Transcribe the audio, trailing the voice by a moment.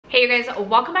Hey you guys,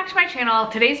 welcome back to my channel.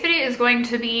 Today's video is going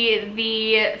to be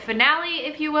the finale,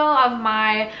 if you will, of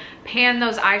my Pan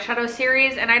Those Eyeshadow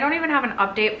series, and I don't even have an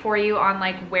update for you on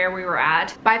like where we were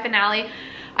at. By finale,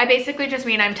 I basically just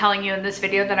mean I'm telling you in this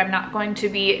video that I'm not going to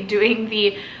be doing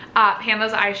the Pan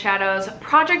Those Eyeshadows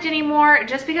project anymore,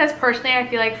 just because personally I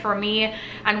feel like for me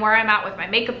and where I'm at with my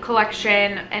makeup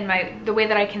collection and the way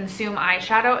that I consume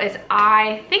eyeshadow is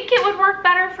I think it would work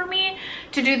better for me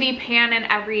to do the Pan in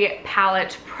Every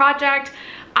Palette project.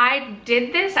 I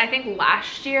did this I think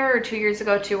last year or 2 years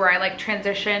ago too, where I like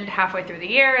transitioned halfway through the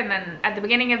year, and then at the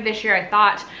beginning of this year I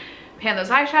thought Pan Those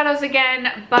Eyeshadows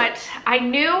again, but I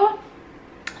knew.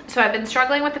 So I've been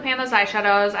struggling with the Pan Those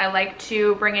Eyeshadows. I like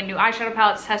to bring in new eyeshadow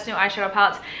palettes, test new eyeshadow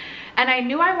palettes, and I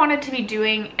knew I wanted to be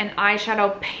doing an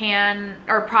eyeshadow pan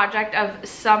or project of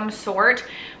some sort,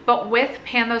 but with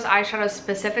Pan Those Eyeshadows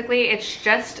specifically, it's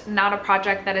just not a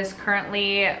project that is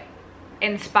currently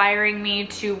inspiring me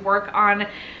to work on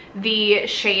the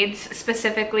shades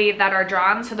specifically that are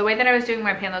drawn. So the way that I was doing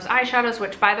my Pan Those Eyeshadows,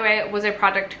 which by the way was a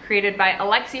project created by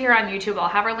Alexi here on YouTube, I'll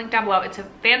have her link down below. It's a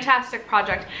fantastic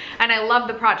project and I love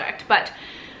the project, but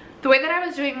the way that I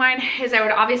was doing mine is I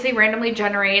would obviously randomly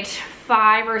generate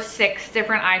 5 or 6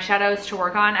 different eyeshadows to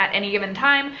work on at any given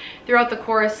time throughout the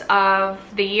course of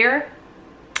the year.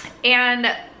 And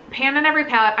Pan in Every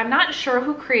Palette, I'm not sure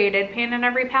who created Pan in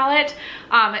Every Palette.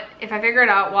 If I figure it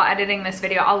out while editing this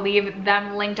video, I'll leave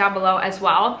them linked down below as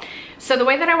well. So the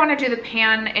way that I want to do the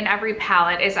Pan in Every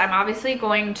Palette is I'm obviously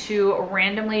going to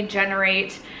randomly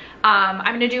generate, I'm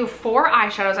going to do 4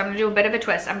 eyeshadows. I'm going to do a bit of a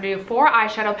twist. I'm going to do 4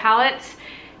 eyeshadow palettes,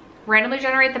 randomly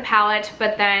generate the palette,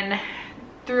 but then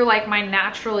through like my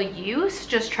natural use,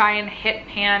 just try and hit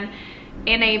pan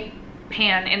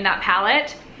in that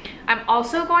palette. I'm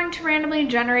also going to randomly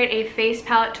generate a face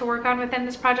palette to work on within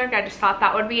this project. I just thought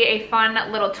that would be a fun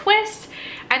little twist.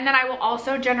 And then I will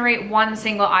also generate 1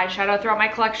 single eyeshadow throughout my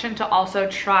collection to also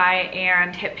try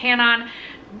and hit pan on,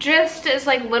 just as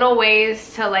like little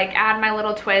ways to like add my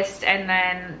little twist and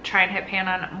then try and hit pan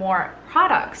on more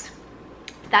products.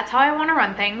 That's how I want to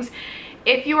run things.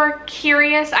 If you are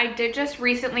curious, I did just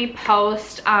recently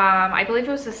post, I believe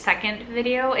it was the 2nd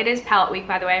video. It is palette week,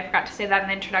 by the way. I forgot to say that in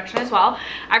the introduction as well.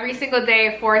 Every single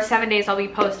day for 7 days, I'll be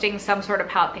posting some sort of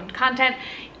palette themed content.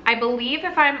 I believe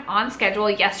if I'm on schedule,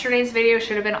 yesterday's video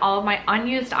should have been all of my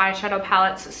unused eyeshadow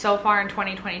palettes so far in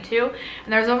 2022.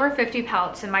 And there's over 50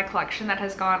 palettes in my collection that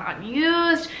has gone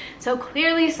unused. So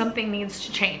clearly something needs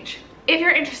to change. If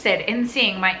you're interested in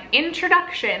seeing my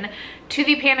introduction to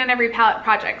the Pan in Every Palette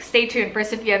project, stay tuned.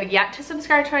 First, if you have yet to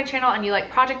subscribe to my channel and you like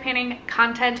project panning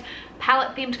content,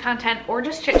 palette themed content, or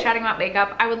just chit-chatting about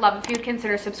makeup, I would love if you'd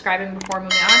consider subscribing before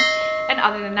moving on. And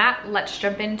other than that, let's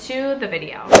jump into the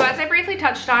video. So as I briefly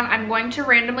touched on, I'm going to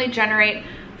randomly generate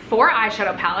 4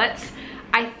 eyeshadow palettes.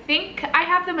 I think I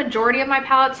have the majority of my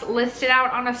palettes listed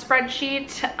out on a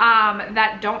spreadsheet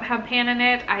that don't have pan in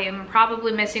it. I am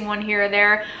probably missing one here or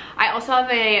there. I also have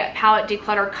a palette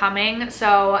declutter coming,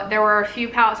 so there were a few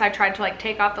palettes I tried to like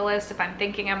take off the list if I'm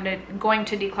thinking I'm going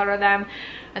to declutter them,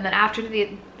 and then after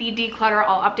the declutter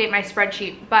I'll update my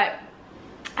spreadsheet. But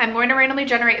I'm going to randomly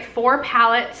generate 4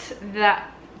 palettes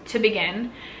to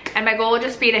begin, and my goal will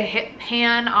just be to hit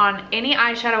pan on any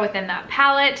eyeshadow within that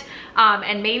palette,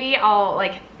 and maybe I'll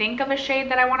like think of a shade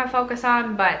that I want to focus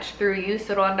on, but through use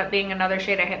it'll end up being another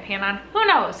shade I hit pan on, who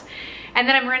knows. And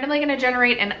then I'm randomly going to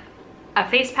generate a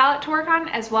face palette to work on,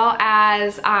 as well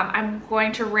as I'm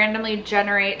going to randomly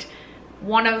generate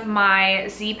one of my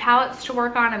Z palettes to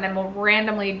work on, and then we'll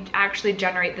randomly actually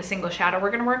generate the single shadow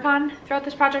we're going to work on throughout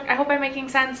this project. I hope I'm making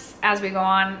sense as we go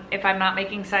on. If I'm not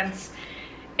making sense,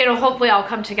 it'll hopefully all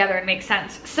come together and make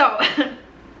sense. So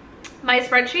my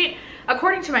spreadsheet,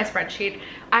 according to my spreadsheet,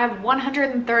 I have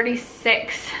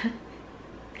 136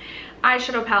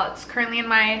 eyeshadow palettes currently in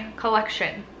my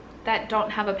collection that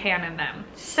don't have a pan in them.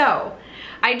 So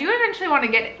I do eventually want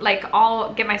to get my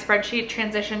spreadsheet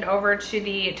transitioned over to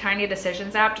the Tiny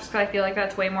Decisions app, just because I feel like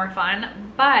that's way more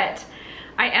fun. But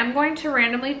I am going to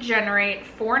randomly generate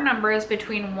 4 numbers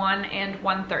between 1 and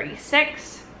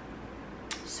 136.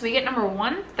 So we get number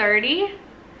 130.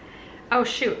 Oh,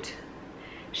 shoot.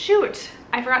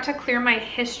 I forgot to clear my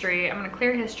history. I'm going to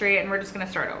clear history and we're just going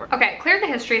to start over. Okay, clear the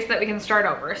history so that we can start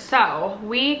over. So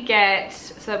we get,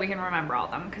 so that we can remember all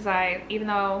of them, because even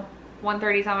though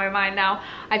 130 is on my mind now,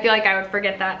 I feel like I would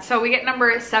forget that. So we get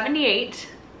number 78.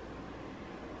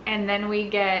 And then we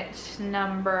get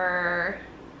number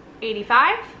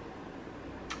 85.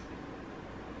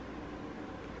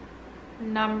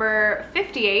 Number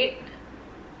 58.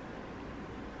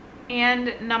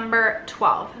 And number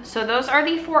 12. So those are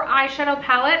the 4 eyeshadow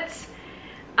palettes.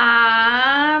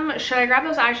 Should I grab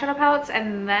those eyeshadow palettes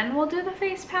and then we'll do the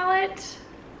face palette?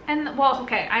 And well,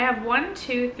 okay, I have 1,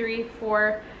 2, 3,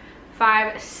 4,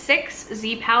 5, 6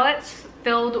 Z palettes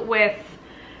filled with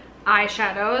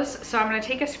eyeshadows. So I'm going to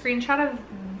take a screenshot of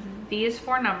these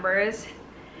 4 numbers,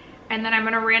 and then I'm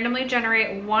going to randomly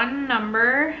generate one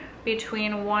number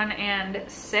between 1 and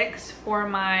 6 for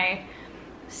my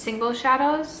single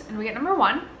shadows, and we get number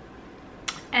 1.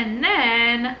 And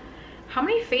then how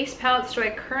many face palettes do I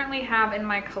currently have in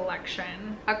my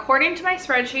collection? According to my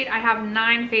spreadsheet, I have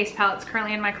 9 face palettes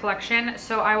currently in my collection,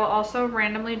 so I will also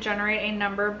randomly generate a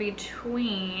number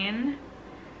between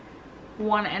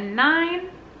 1 and 9,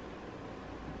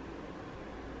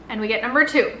 and we get number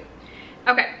 2.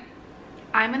 Okay,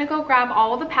 I'm gonna go grab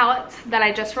all of the palettes that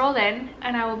I just rolled in,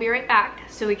 and I will be right back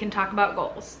so we can talk about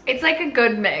goals. It's like a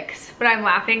good mix, but I'm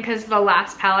laughing because the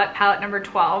last palette, palette number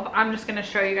 12, I'm just gonna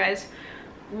show you guys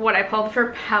what I pulled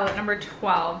for palette number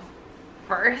 12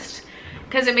 first,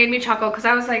 because it made me chuckle, because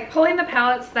I was like pulling the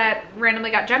palettes that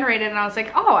randomly got generated, and I was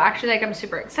like, oh, actually, like, I'm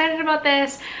super excited about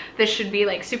this. This should be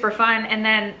like super fun. And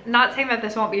then, not saying that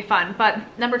this won't be fun, but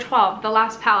number 12, the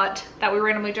last palette that we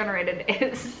randomly generated,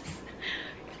 is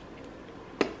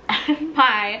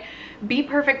by Be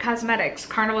Perfect Cosmetics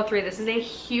Carnival 3. This is a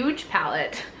huge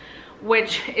palette,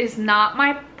 which is not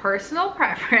my personal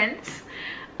preference.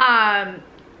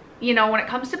 You know, when it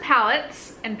comes to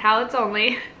palettes and palettes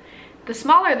only, the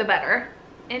smaller the better.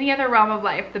 Any other realm of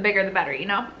life, the bigger the better, you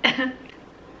know?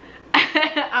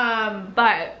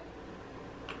 But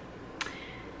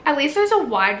at least there's a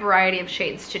wide variety of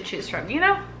shades to choose from, you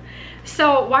know?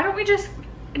 So why don't we just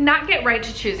not get right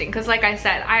to choosing? Because like I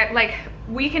said,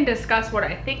 we can discuss what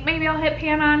I think maybe I'll hit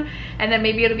pan on, and then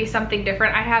maybe it'll be something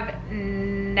different. I've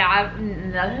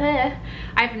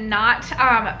not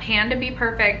panned a Be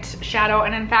Perfect shadow,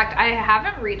 and in fact I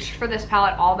haven't reached for this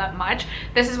palette all that much.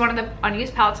 This is one of the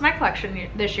unused palettes in my collection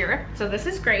this year, so this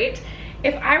is great.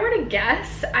 If I were to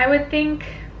guess, I would think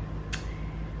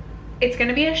it's going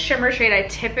to be a shimmer shade. I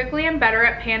typically am better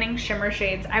at panning shimmer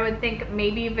shades. I would think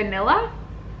maybe vanilla,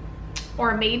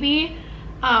 or maybe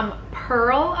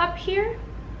pearl up here,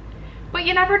 but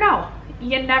you never know.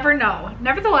 You never know.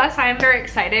 Nevertheless, I am very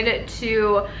excited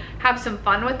to have some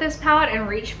fun with this palette and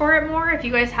reach for it more. If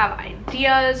you guys have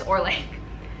ideas or like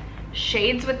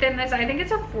shades within this, I think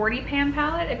it's a 40 pan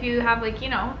palette. If you have, like, you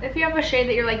know, if you have a shade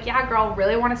that you're like, yeah girl,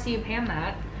 really want to see you pan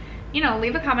that, you know,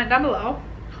 leave a comment down below.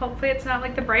 Hopefully it's not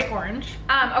like the bright orange.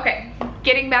 Okay,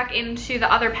 getting back into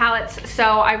the other palettes. So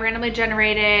I randomly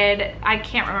generated, I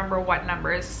can't remember what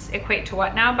numbers equate to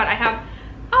what now, but I have,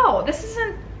 oh, this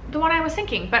isn't the one I was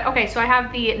thinking, but okay, so I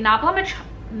have the Nabla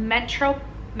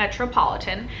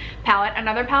Metropolitan palette,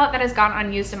 another palette that has gone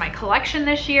unused in my collection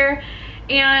this year,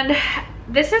 and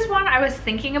this is one I was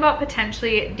thinking about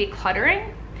potentially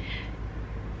decluttering,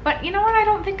 but you know what, I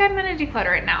don't think I'm gonna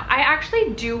declutter it now. I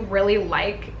actually do really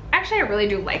like, I really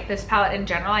do like this palette in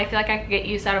general. I feel like I could get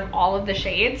use out of all of the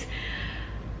shades.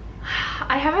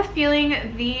 I have a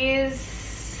feeling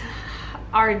these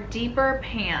are deeper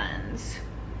pans.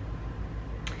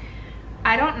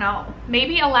 I don't know.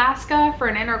 Maybe Alaska for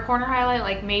an inner corner highlight,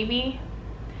 like maybe.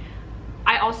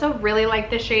 I also really like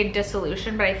the shade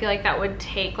Dissolution, but I feel like that would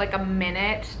take like a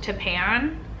minute to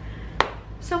pan.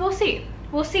 So we'll see.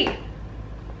 We'll see.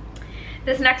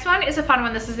 This next one is a fun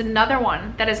one. This is another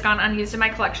one that has gone unused in my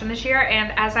collection this year,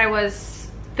 and as I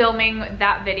was filming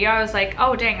that video, I was like,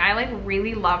 oh dang, I like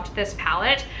really loved this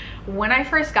palette when I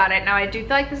first got it. Now I do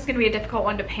feel like this is gonna be a difficult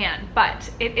one to pan,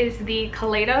 but it is the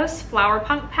Kaleidoscope Flower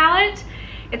Punk palette.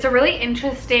 It's a really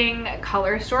interesting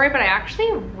color story, but I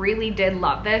actually really did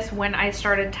love this when I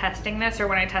started testing this, or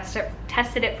when I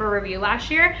tested it for review last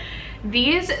year.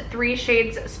 These 3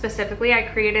 shades specifically I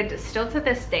created still to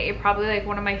this day, probably like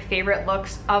one of my favorite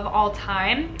looks of all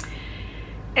time.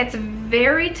 It's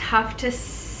very tough to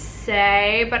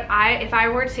say, but if I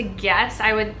were to guess,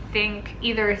 I would think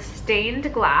either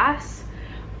stained glass,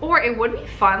 or it would be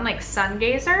fun like sun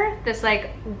gazer, this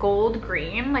like gold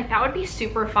green, like that would be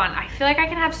super fun. I feel like I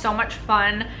can have so much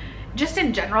fun just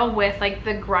in general with like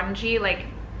the grungy, like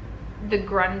the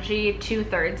grungy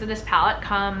 2/3 of this palette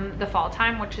come the fall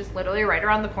time, which is literally right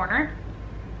around the corner.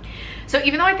 So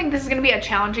even though I think this is going to be a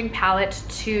challenging palette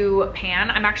to pan,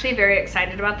 I'm actually very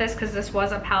excited about this, because this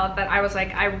was a palette that I was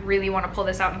like, I really want to pull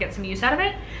this out and get some use out of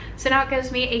it. So now it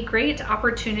gives me a great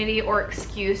opportunity or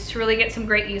excuse to really get some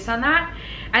great use on that.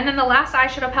 And then the last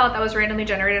eyeshadow palette that was randomly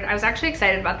generated, I was actually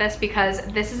excited about this because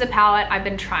this is a palette I've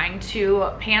been trying to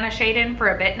pan a shade in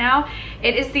for a bit now.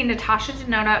 It is the Natasha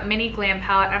Denona Mini Glam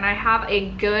palette, and I have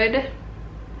a good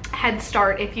head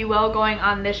start, if you will, going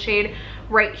on this shade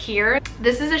right here.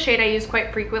 This is a shade I use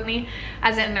quite frequently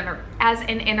as an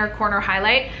inner corner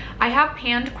highlight. I have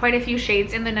panned quite a few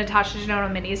shades in the Natasha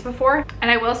Denona minis before, and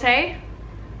I will say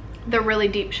they're really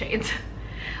deep shades.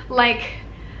 Like,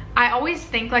 I always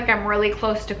think like I'm really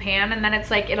close to pan, and then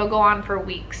it's like it'll go on for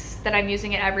weeks that I'm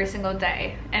using it every single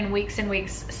day, and weeks and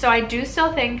weeks. So I do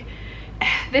still think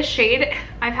this shade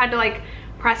I've had to like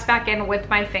press back in with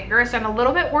my finger, so I'm a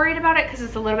little bit worried about it because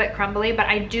it's a little bit crumbly, but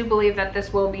I do believe that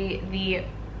this will be the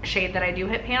shade that I do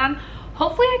hit pan on.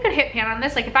 Hopefully I could hit pan on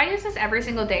this. Like, if I use this every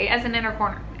single day as an inner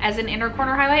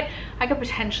corner highlight, I could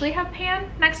potentially have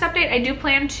pan next update. I do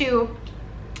plan to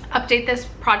update this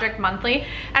project monthly,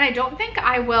 and I don't think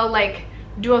I will like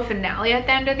do a finale at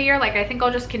the end of the year. Like, I think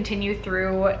I'll just continue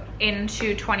through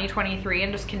into 2023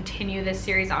 and just continue this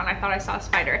series on. I thought I saw a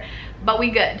spider, but we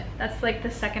good. That's like the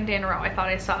second day in a row I thought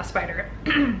I saw a spider.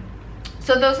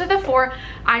 So those are the 4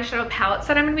 eyeshadow palettes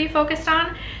that I'm going to be focused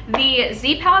on. The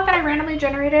Z palette that I randomly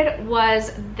generated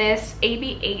was this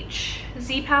ABH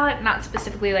Z palette, not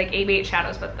specifically like ABH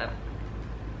shadows, but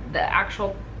the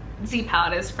actual Z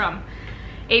palette is from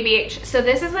ABH. So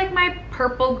this is like my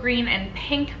purple, green, and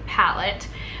pink palette,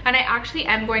 and I actually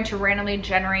am going to randomly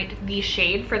generate the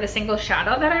shade for the single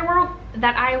shadow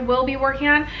that I will be working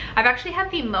on. I've actually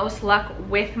had the most luck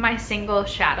with my single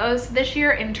shadows this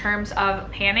year in terms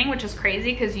of panning, which is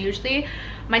crazy because usually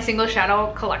my single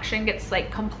shadow collection gets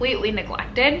like completely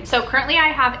neglected. So currently I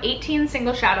have 18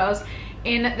 single shadows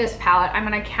in this palette. I'm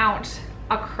gonna count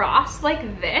across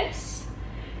like this.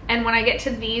 And when I get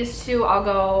to these 2, I'll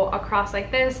go across like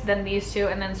this, then these 2,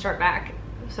 and then start back.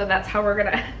 So that's how we're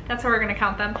gonna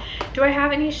count them. Do I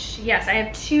have any? Yes, I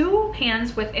have 2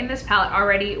 pans within this palette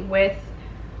already with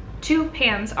 2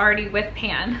 pans already with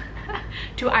pan.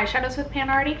 2 eyeshadows with pan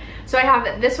already. So I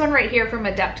have this one right here from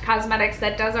Adept Cosmetics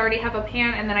that does already have a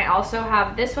pan, and then I also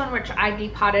have this one which I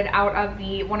depotted out of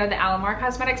one of the Alamar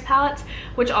Cosmetics palettes,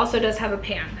 which also does have a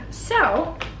pan.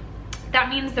 So that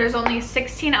means there's only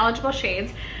 16 eligible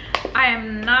shades. I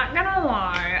am not gonna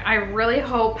lie, I really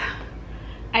hope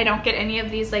I don't get any of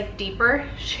these like deeper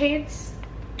shades.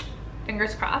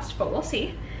 Fingers crossed, but we'll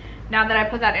see. Now that I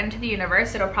put that into the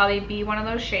universe, it'll probably be one of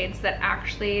those shades that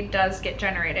actually does get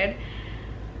generated.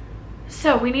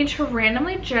 So we need to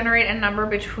randomly generate a number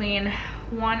between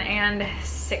 1 and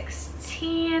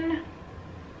 16.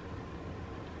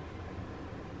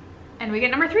 And we get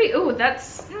number 3. Ooh,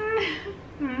 that's...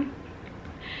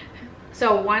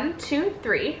 So 1, 2,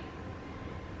 3.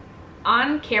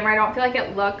 On camera, I don't feel like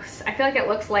it looks, I feel like it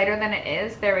looks lighter than it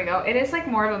is. There we go. It is like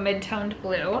more of a mid-toned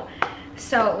blue.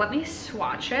 So let me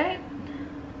swatch it.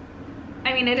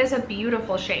 I mean, it is a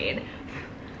beautiful shade,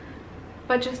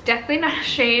 but just definitely not a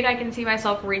shade I can see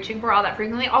myself reaching for all that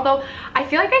frequently. Although I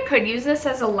feel like I could use this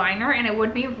as a liner and it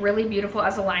would be really beautiful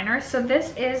as a liner. So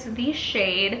this is the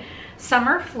shade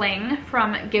Summer Fling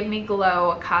from Give Me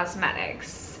Glow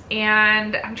Cosmetics.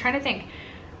 And I'm trying to think,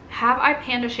 have I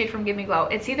panned a shade from Give Me Glow?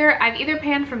 I've either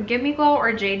panned from Give Me Glow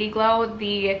or JD Glow.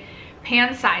 The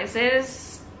pan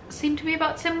sizes seem to be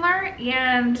about similar,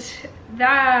 and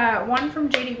the one from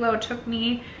JD Glow took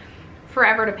me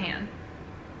forever to pan.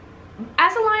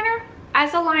 As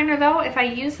a liner though, if I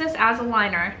use this as a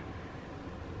liner,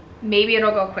 maybe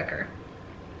it'll go quicker.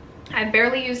 I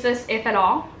barely use this, if at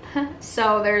all,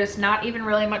 so there's not even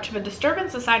really much of a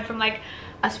disturbance aside from like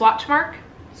a swatch mark.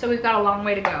 So we've got a long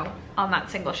way to go on that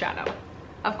single shadow.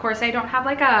 Of course, I don't have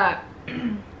like a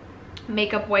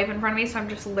makeup wipe in front of me, so I'm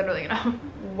just literally gonna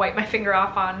wipe my finger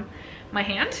off on my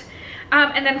hand.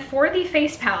 And then for the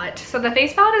face palette, so the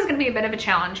face palette is gonna be a bit of a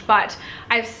challenge, but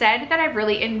I've said that I've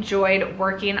really enjoyed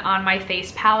working on my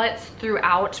face palettes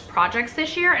throughout projects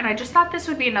this year, and I just thought this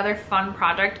would be another fun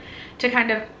project to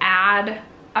kind of add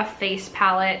a face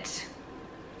palette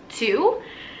to.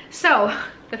 So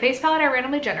the face palette I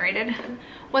randomly generated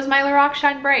was my Lorac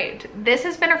Shine Bright. This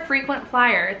has been a frequent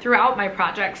flyer throughout my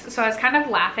projects, so I was kind of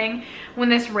laughing when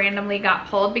this randomly got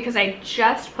pulled because I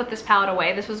just put this palette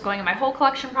away. This was going in my whole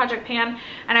collection project pan,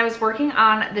 and I was working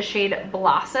on the shade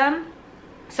Blossom.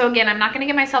 So again, I'm not gonna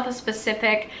give myself a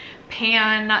specific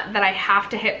pan that I have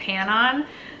to hit pan on.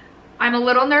 I'm a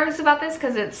little nervous about this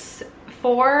because it's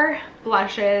 4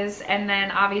 blushes and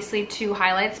then obviously 2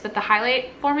 highlights, but the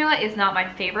highlight formula is not my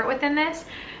favorite within this,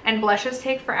 and blushes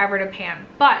take forever to pan.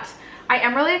 But I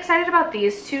am really excited about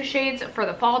these 2 shades for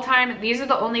the fall time. These are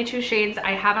the only 2 shades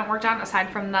I haven't worked on aside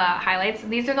from the highlights.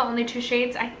 These are the only 2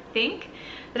 shades I think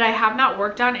that I have not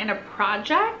worked on in a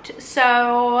project.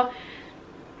 So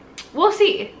we'll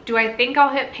see. Do I think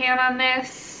I'll hit pan on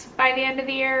this by the end of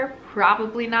the year?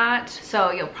 Probably not. So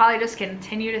you'll probably just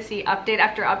continue to see update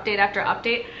after update after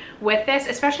update with this,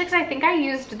 especially because I think I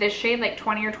used this shade like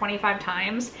 20 or 25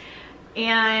 times.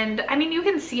 And I mean, you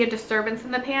can see a disturbance in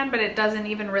the pan, but it doesn't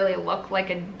even really look like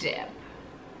a dip.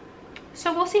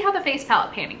 So we'll see how the face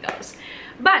palette panning goes.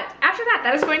 But after that,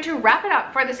 that is going to wrap it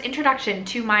up for this introduction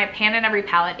to my pan in every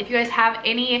palette. If you guys have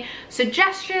any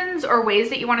suggestions or ways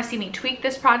that you want to see me tweak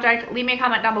this project, leave me a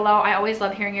comment down below. I always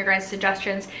love hearing your guys'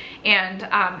 suggestions, and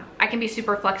I can be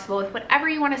super flexible with whatever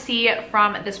you want to see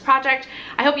from this project.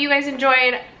 I hope you guys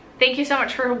enjoyed. Thank you so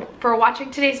much for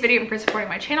watching today's video and for supporting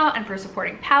my channel and for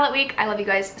supporting Palette Week. I love you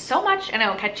guys so much, and I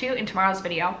will catch you in tomorrow's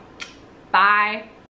video. Bye.